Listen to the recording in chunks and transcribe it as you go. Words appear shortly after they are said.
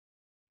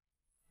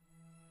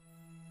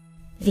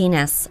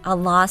Venus, a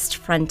lost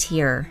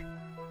frontier.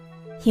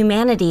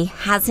 Humanity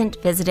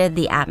hasn't visited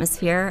the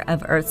atmosphere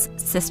of Earth's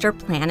sister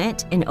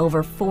planet in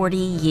over 40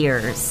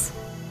 years.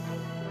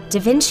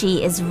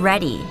 DAVINCI is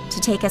ready to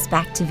take us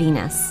back to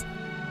Venus.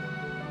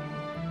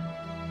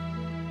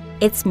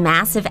 Its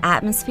massive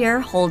atmosphere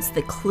holds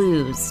the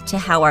clues to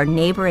how our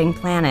neighboring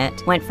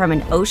planet went from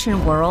an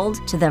ocean world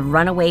to the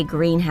runaway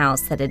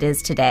greenhouse that it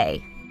is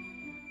today.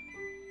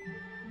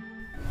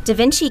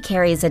 DAVINCI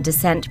carries a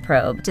descent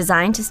probe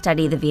designed to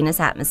study the Venus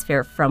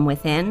atmosphere from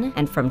within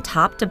and from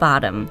top to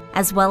bottom,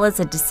 as well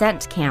as a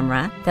descent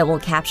camera that will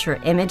capture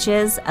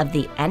images of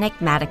the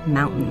enigmatic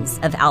mountains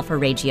of Alpha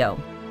Regio.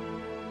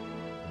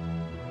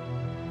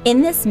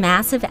 In this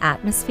massive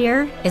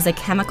atmosphere is a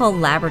chemical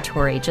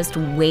laboratory just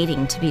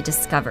waiting to be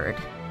discovered.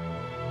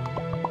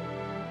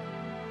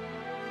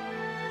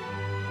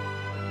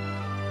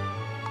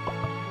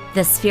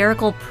 The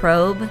spherical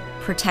probe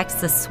protects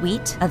the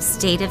suite of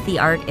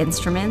state-of-the-art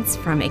instruments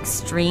from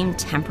extreme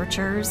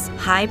temperatures,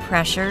 high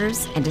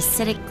pressures, and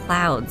acidic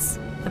clouds.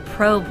 The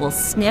probe will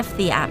sniff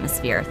the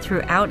atmosphere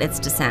throughout its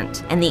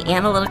descent, and the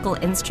analytical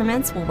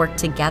instruments will work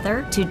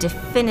together to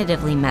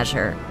definitively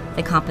measure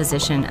the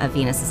composition of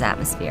Venus's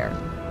atmosphere.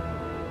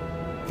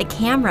 The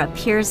camera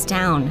peers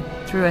down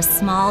through a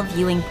small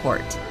viewing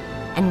port,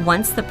 and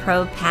once the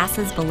probe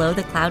passes below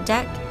the cloud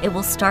deck, it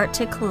will start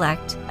to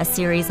collect a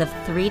series of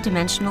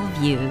three-dimensional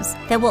views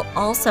that will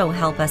also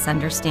help us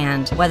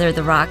understand whether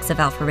the rocks of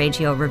Alpha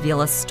Regio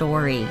reveal a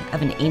story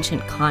of an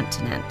ancient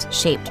continent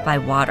shaped by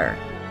water.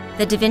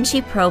 The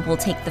DAVINCI probe will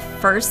take the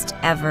first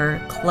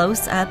ever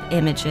close-up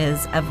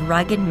images of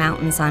rugged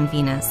mountains on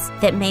Venus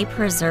that may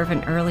preserve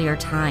an earlier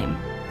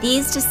time.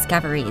 These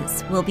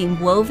discoveries will be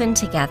woven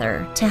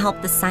together to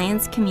help the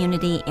science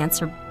community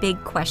answer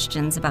big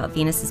questions about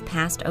Venus's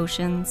past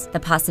oceans, the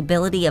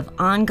possibility of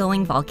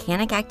ongoing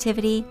volcanic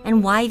activity,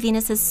 and why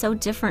Venus is so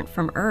different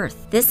from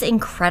Earth. This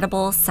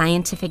incredible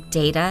scientific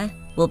data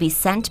will be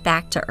sent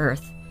back to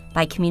Earth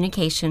by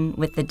communication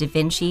with the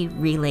DAVINCI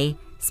relay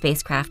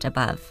spacecraft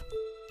above.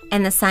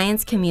 And the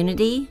science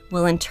community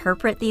will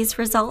interpret these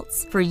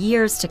results for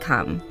years to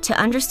come to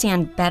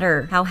understand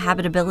better how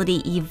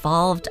habitability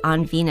evolved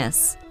on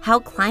Venus, how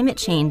climate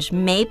change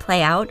may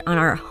play out on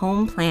our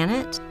home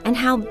planet, and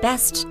how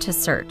best to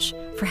search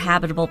for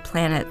habitable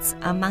planets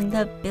among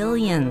the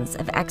billions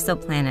of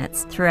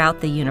exoplanets throughout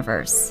the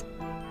universe.